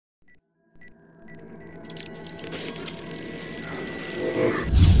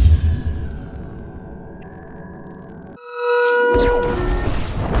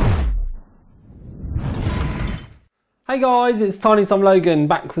Hey guys, it's Tiny Tom Logan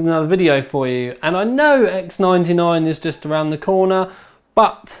back with another video for you, and I know X99 is just around the corner,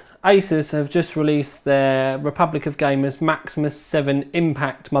 but Asus have just released their Republic of Gamers Maximus VII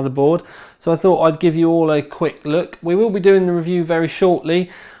Impact motherboard, so I thought I'd give you all a quick look. We will be doing the review very shortly,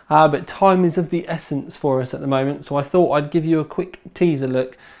 but time is of the essence for us at the moment, so I thought I'd give you a quick teaser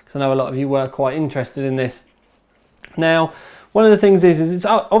look because I know a lot of you were quite interested in this. Now, one of the things is it's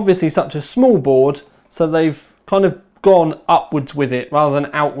obviously such a small board, so they've kind of gone upwards with it rather than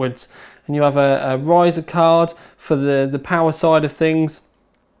outwards, and you have a riser card for the power side of things,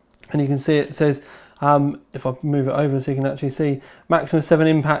 and you can see it says if I move it over so you can actually see, Maximus VII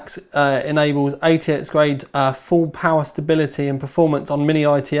Impact enables ATX grade full power stability and performance on mini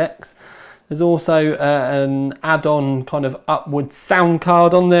ITX. There's also an add-on kind of upward sound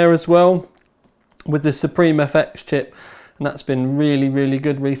card on there as well with the Supreme FX chip, and that's been really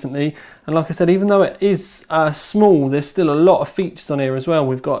good recently. And like I said, even though it is small, there's still a lot of features on here as well.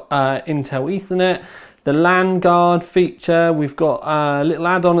 We've got Intel Ethernet, the LAN guard feature, we've got a little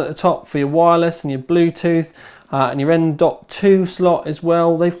add-on at the top for your wireless and your Bluetooth, and your M.2 slot as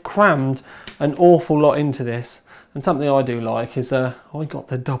well. They've crammed an awful lot into this, and something I do like is I got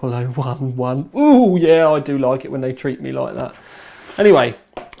the 0011. Ooh yeah, I do like it when they treat me like that. Anyway,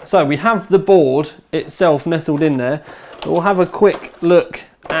 so we have the board itself nestled in there. We'll have a quick look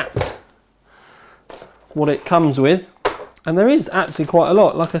at what it comes with, and there is actually quite a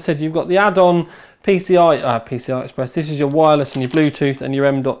lot. Like I said, you've got the add-on PCI Express. This is your wireless and your Bluetooth and your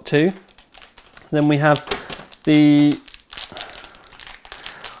M.2. Then we have the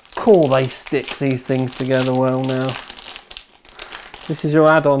they stick these things together well now. This is your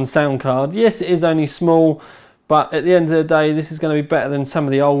add-on sound card. Yes, it is only small, but at the end of the day, this is going to be better than some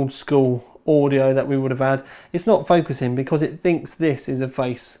of the old school audio that we would have had. It's not focusing because it thinks this is a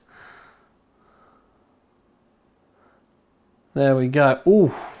face. There we go.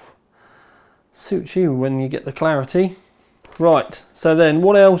 Ooh, suits you when you get the clarity. Right, so then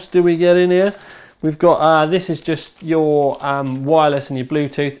what else do we get in here? We've got this is just your wireless and your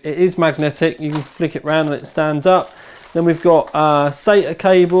Bluetooth. It is magnetic. You can flick it around and it stands up. Then we've got SATA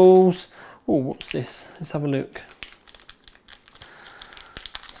cables. Oh, what's this? Let's have a look.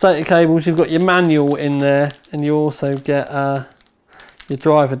 SATA cables, you've got your manual in there, and you also get your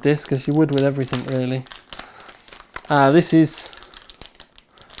driver disc, as you would with everything really. This is,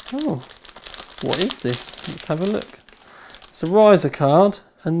 oh, what is this? Let's have a look. It's a riser card,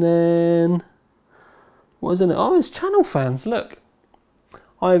 and then, what is in it? Oh, it's channel fans, look.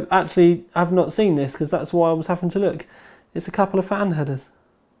 I actually have not seen this, because that's why I was having to look. It's a couple of fan headers.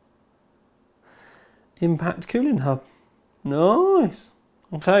 Impact cooling hub. Nice.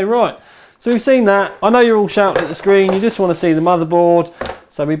 Okay, right. So we've seen that. I know you're all shouting at the screen. You just want to see the motherboard.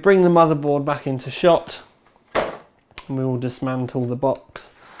 So we bring the motherboard back into shot. And we will dismantle the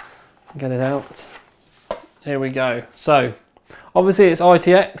box. Get it out. Here we go. So, obviously it's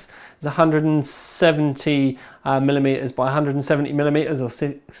ITX. It's 170 millimeters by 170 millimeters, or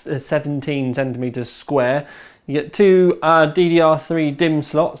 17 centimeters square. You get two DDR3 DIMM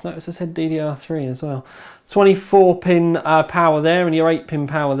slots. Notice I said DDR3 as well. 24 pin power there, and your 8 pin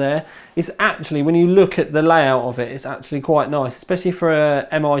power there. It's actually, when you look at the layout of it, it's actually quite nice, especially for a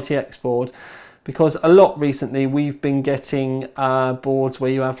MITX board, because a lot recently we've been getting boards where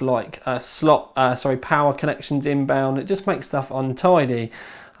you have like power connections inbound. It just makes stuff untidy.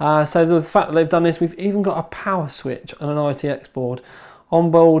 So the fact that they've done this, we've even got a power switch on an ITX board.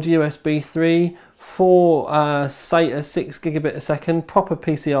 Onboard USB 3, 4 SATA 6 gigabit a second, proper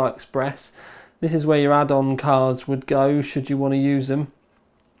PCI Express. This is where your add-on cards would go should you want to use them.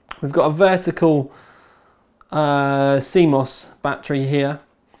 We've got a vertical CMOS battery here.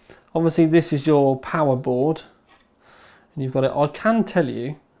 Obviously this is your power board, and you've got it. I can tell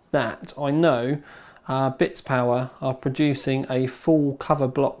you that I know Bits Power are producing a full cover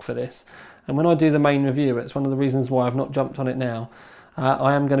block for this, and when I do the main review, it's one of the reasons why I've not jumped on it now.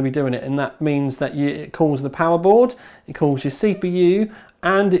 I am going to be doing it, and that means that it calls the power board, it calls your CPU,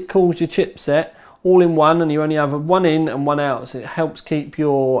 and it calls your chipset all in one, and you only have one in and one out, so it helps keep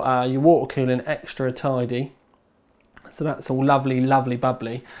your water cooling extra tidy. So that's all lovely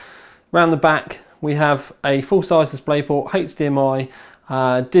bubbly. Around the back we have a full-size DisplayPort,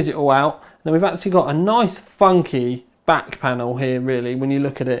 HDMI, digital out. Then we've actually got a nice funky back panel here really when you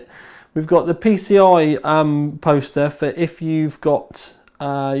look at it. We've got the PCI poster for if you've got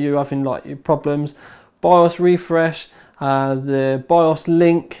you're having like your problems. BIOS refresh, the BIOS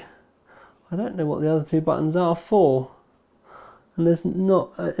link. I don't know what the other two buttons are for, and there's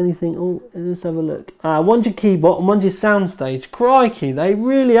not anything. Oh, let's have a look. One's your keyboard and one's your soundstage. Crikey, they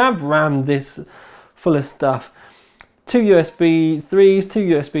really have rammed this full of stuff. 2 USB 3s, 2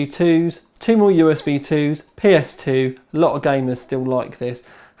 USB 2s, 2 more USB 2s, PS2. A lot of gamers still like this.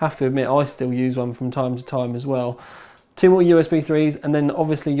 Have to admit, I still use one from time to time as well. 2 more USB 3s, and then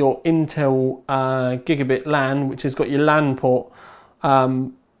obviously your Intel gigabit LAN, which has got your LAN port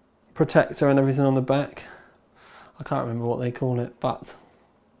protector and everything on the back. I can't remember what they call it, but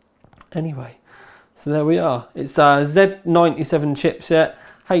anyway, so there we are. It's a Z97 chipset,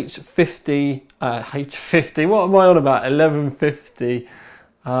 H50, what am I on about? 1150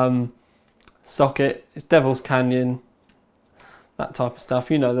 socket. It's Devil's Canyon, that type of stuff.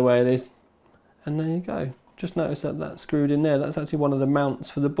 You know the way it is. And there you go. Just noticed that that's screwed in there. That's actually one of the mounts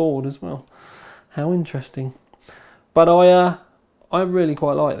for the board as well. How interesting. But I really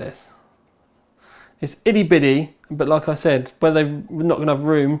quite like this. It's itty bitty, but like I said, where they're not going to have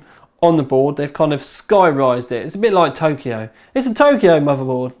room on the board, they've kind of sky-rised it. It's a bit like Tokyo. It's a Tokyo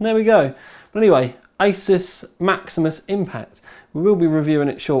motherboard. There we go. But anyway, Asus Maximus Impact. We will be reviewing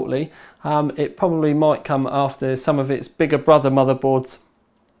it shortly. It probably might come after some of its bigger brother motherboards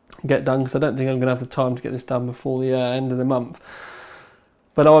get done, because I don't think I'm going to have the time to get this done before the end of the month.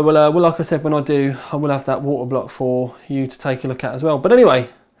 But I will, like I said, when I do, I will have that water block for you to take a look at as well. But anyway,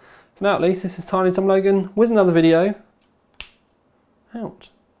 for now at least, this is Tiny Tom Logan with another video. Out.